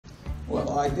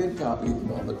Well, I did copy the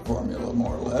Buffett formula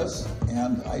more or less,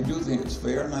 and I do think it's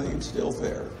fair, and I think it's still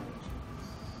fair.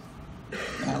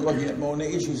 And I'm looking at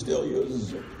Monique, she still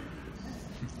uses it.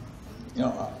 You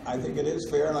know, I think it is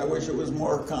fair, and I wish it was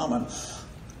more common.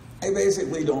 I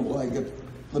basically don't like it,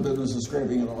 the business of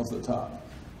scraping it off the top.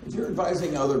 If you're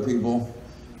advising other people,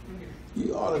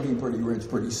 you ought to be pretty rich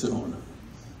pretty soon.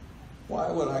 Why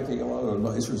would I take a lot of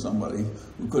advice from somebody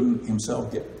who couldn't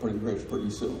himself get pretty rich pretty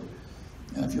soon?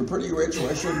 And if you're pretty rich,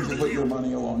 why shouldn't you put your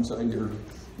money alongside your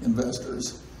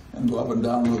investors and go up and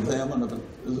down with them? And if it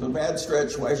is a bad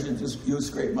stretch, why should you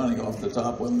scrape money off the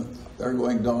top when they're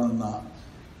going down and not?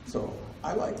 So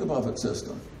I like the Buffett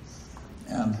system,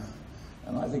 and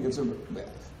I think it's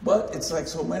but it's like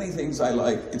so many things I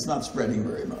like, it's not spreading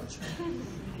very much.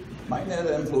 My net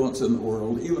influence in the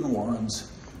world, even Warren's,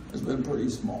 has been pretty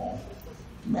small.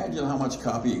 Imagine how much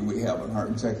copying we have in our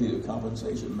executive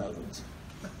compensation methods.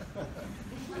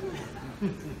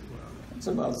 It's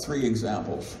about 3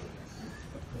 examples.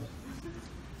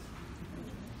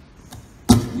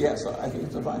 Yes, I think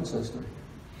it's a fine system.